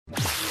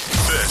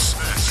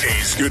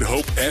This is Good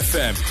Hope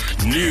FM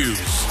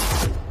News.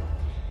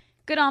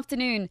 Good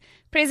afternoon.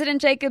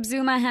 President Jacob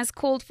Zuma has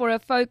called for a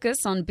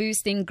focus on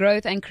boosting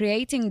growth and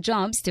creating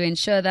jobs to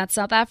ensure that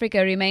South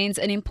Africa remains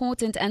an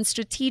important and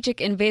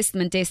strategic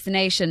investment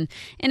destination.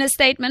 In a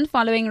statement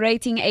following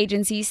rating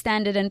agency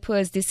Standard &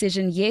 Poor's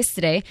decision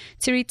yesterday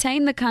to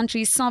retain the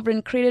country's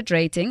sovereign credit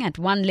rating at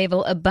one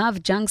level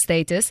above junk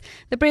status,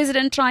 the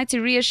president tried to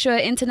reassure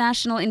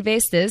international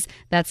investors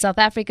that South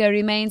Africa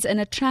remains an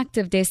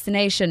attractive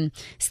destination.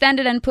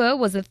 Standard & Poor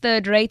was the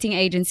third rating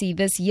agency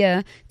this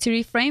year to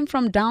refrain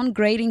from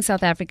downgrading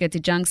South Africa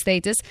to junk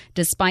status,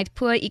 despite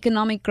poor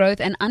economic growth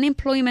and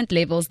unemployment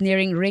levels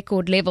nearing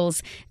record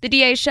levels. The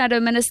DA Shadow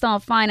Minister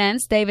of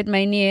Finance, David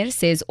Mayneer,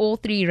 says all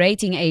three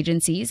rating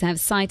agencies have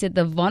cited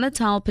the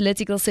volatile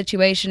political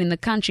situation in the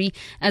country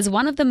as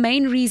one of the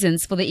main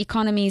reasons for the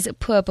economy's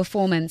poor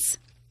performance.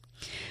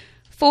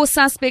 4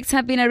 suspects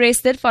have been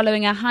arrested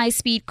following a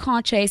high-speed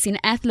car chase in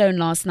Athlone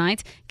last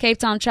night. Cape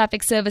Town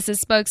Traffic Services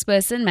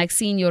spokesperson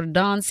Maxine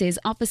Jordan says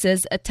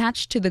officers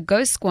attached to the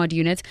Ghost Squad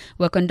unit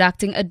were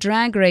conducting a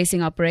drag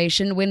racing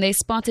operation when they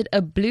spotted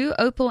a blue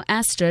Opel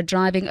Astra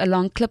driving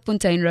along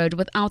Klipfontein Road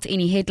without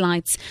any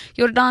headlights.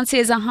 Jordan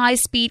says a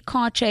high-speed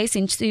car chase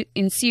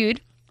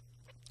ensued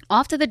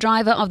after the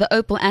driver of the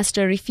Opel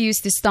Astra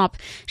refused to stop.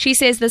 She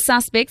says the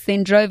suspects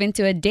then drove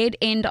into a dead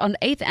end on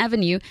 8th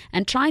Avenue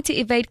and tried to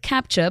evade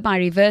capture by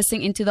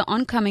reversing into the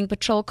oncoming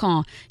patrol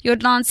car.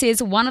 Jordan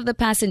says one of the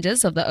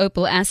passengers of the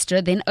Opel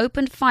Astra then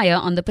opened fire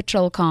on the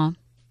patrol car.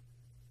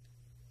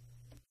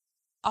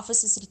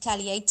 Officers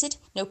retaliated.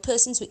 No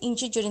persons were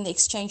injured during the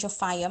exchange of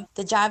fire.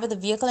 The driver of the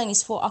vehicle and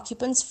his 4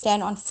 occupants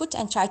ran on foot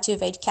and tried to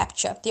evade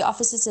capture. The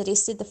officers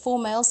arrested the 4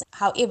 males.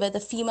 However, the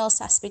female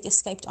suspect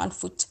escaped on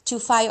foot. 2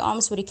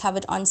 firearms were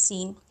recovered on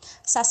scene.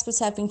 Suspects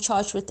have been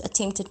charged with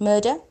attempted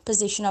murder,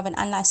 possession of an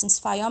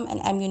unlicensed firearm and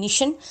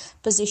ammunition,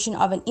 possession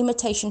of an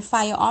imitation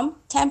firearm,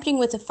 tampering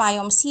with a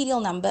firearm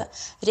serial number,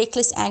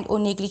 reckless and/or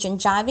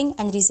negligent driving,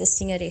 and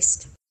resisting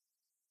arrest.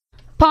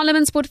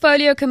 Parliament's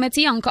Portfolio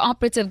Committee on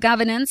Cooperative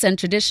Governance and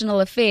Traditional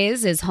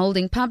Affairs is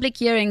holding public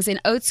hearings in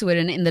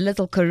Oudtshoorn in the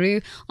Little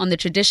Karoo on the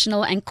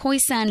Traditional and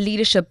Khoisan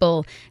Leadership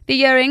Bill. The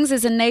hearings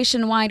is a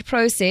nationwide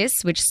process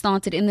which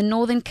started in the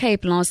Northern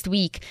Cape last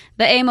week.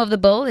 The aim of the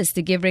bill is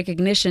to give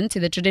recognition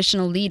to the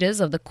traditional leaders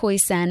of the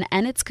Khoisan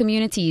and its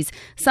communities.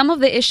 Some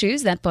of the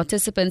issues that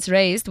participants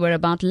raised were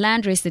about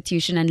land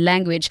restitution and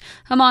language.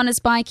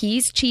 Hermanus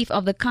Baikies, chief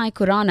of the Kai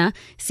Korana,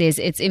 says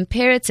it's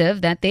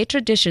imperative that their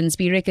traditions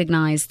be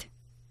recognized.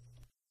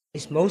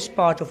 It's most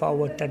part of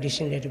our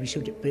tradition that we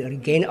should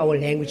regain our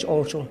language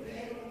also,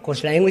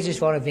 because language is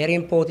very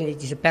important.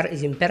 It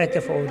is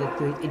imperative for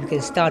that we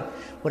can start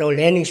with our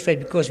learning straight,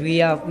 because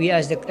we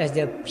as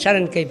the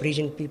Southern Cape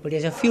region people,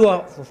 there's a few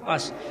of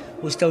us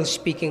who are still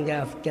speaking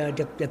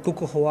the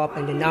Kukuhoap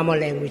and the Nama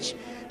language.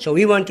 So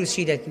we want to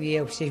see that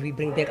we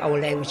bring back our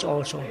language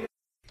also.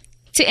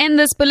 To end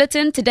this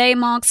bulletin, today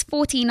marks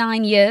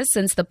 49 years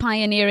since the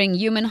pioneering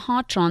human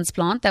heart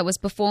transplant that was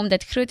performed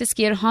at Groote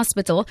Schuur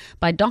Hospital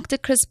by Dr.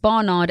 Chris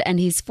Barnard and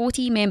his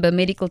 40-member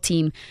medical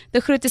team. The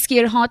Groote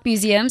Schuur Heart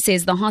Museum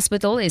says the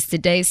hospital is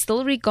today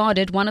still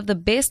regarded one of the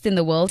best in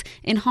the world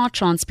in heart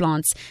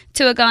transplants.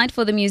 Tour guide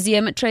for the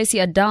museum, Tracy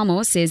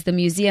Adamo, says the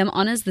museum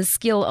honors the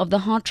skill of the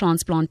heart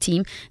transplant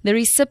team, the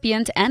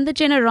recipient, and the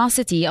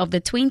generosity of the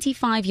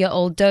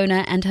 25-year-old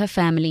donor and her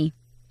family.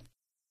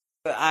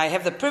 I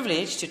have the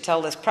privilege to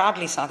tell this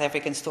proudly South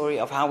African story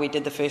of how we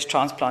did the first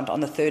transplant on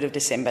the 3rd of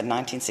December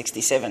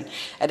 1967.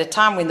 At a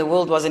time when the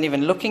world wasn't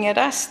even looking at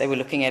us, they were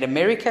looking at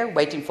America,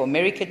 waiting for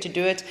America to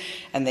do it,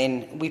 and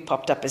then we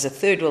popped up as a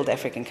third world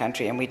African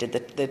country and we did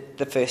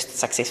the first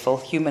successful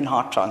human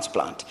heart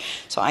transplant.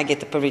 So I get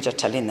the privilege of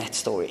telling that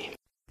story.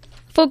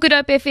 For Good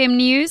Hope FM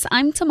News,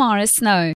 I'm Tamara Snow.